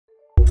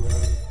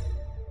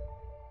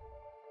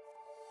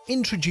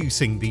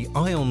Introducing the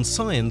Ion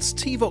Science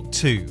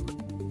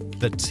TVOC2.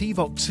 The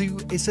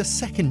TVOC2 is a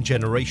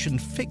second-generation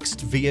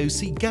fixed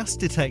VOC gas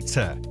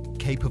detector,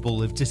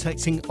 capable of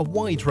detecting a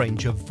wide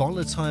range of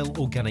volatile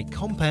organic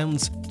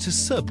compounds to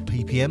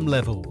sub-ppm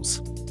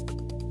levels.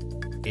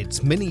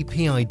 Its mini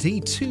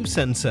PID2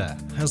 sensor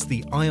has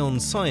the Ion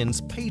Science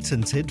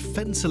patented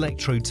Fence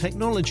Electrode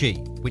Technology,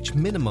 which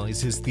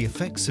minimizes the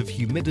effects of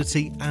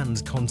humidity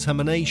and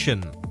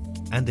contamination.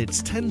 And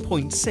its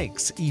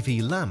 10.6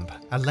 EV lamp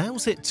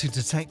allows it to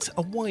detect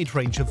a wide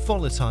range of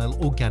volatile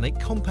organic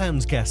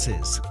compound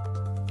gases.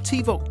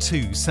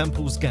 TVOC2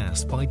 samples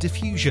gas by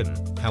diffusion.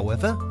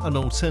 However, an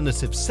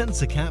alternative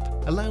sensor cap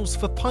allows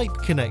for pipe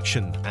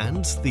connection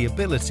and the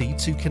ability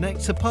to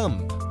connect a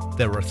pump.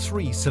 There are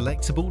three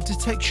selectable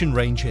detection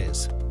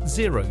ranges: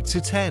 0 to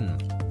 10,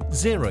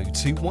 0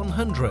 to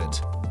 100,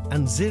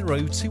 and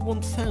 0 to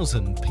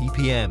 1000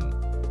 ppm.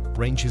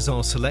 Ranges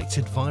are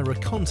selected via a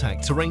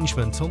contact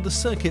arrangement on the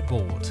circuit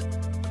board.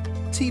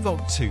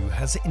 TVOC2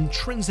 has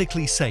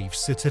intrinsically safe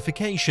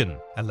certification,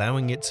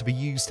 allowing it to be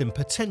used in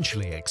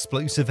potentially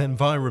explosive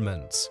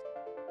environments.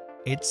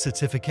 Its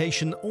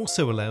certification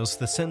also allows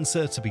the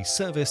sensor to be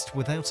serviced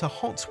without a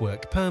hot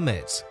work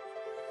permit.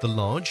 The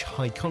large,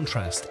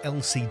 high-contrast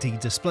LCD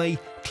display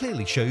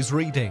clearly shows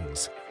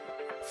readings.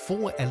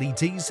 4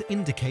 LEDs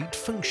indicate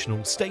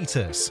functional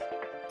status,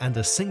 and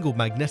a single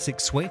magnetic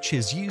switch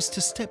is used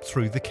to step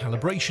through the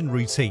calibration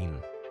routine.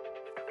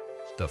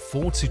 The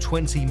 4 to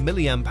 20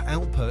 mA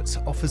output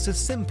offers a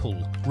simple,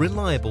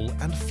 reliable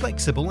and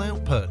flexible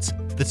output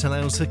that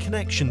allows a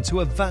connection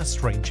to a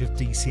vast range of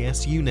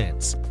DCS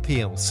units,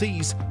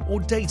 PLCs or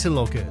data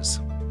loggers.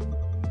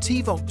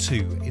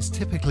 TVOC2 is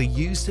typically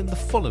used in the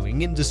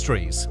following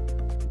industries: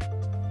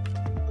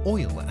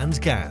 oil and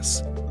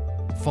gas,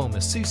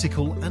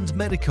 pharmaceutical and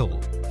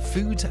medical,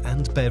 food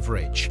and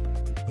beverage,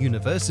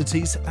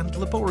 universities and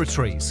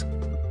laboratories,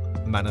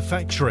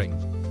 manufacturing,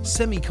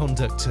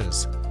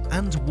 semiconductors,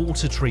 and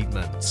water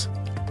treatment.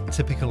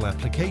 Typical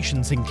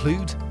applications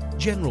include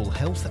general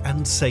health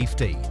and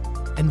safety,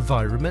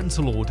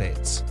 environmental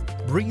audits,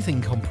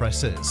 breathing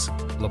compressors,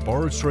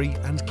 laboratory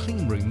and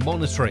cleanroom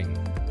monitoring,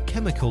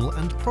 chemical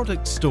and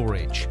product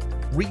storage,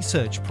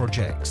 research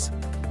projects,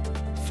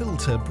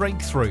 filter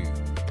breakthrough,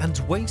 and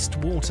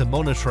wastewater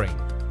monitoring.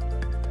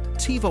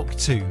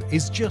 TVOC2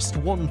 is just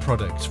one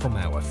product from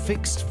our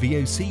fixed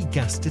VOC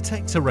gas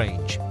detector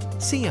range.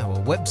 See our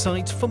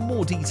website for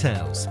more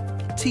details.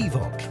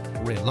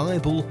 TVOC,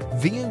 reliable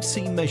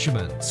VOC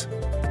measurement.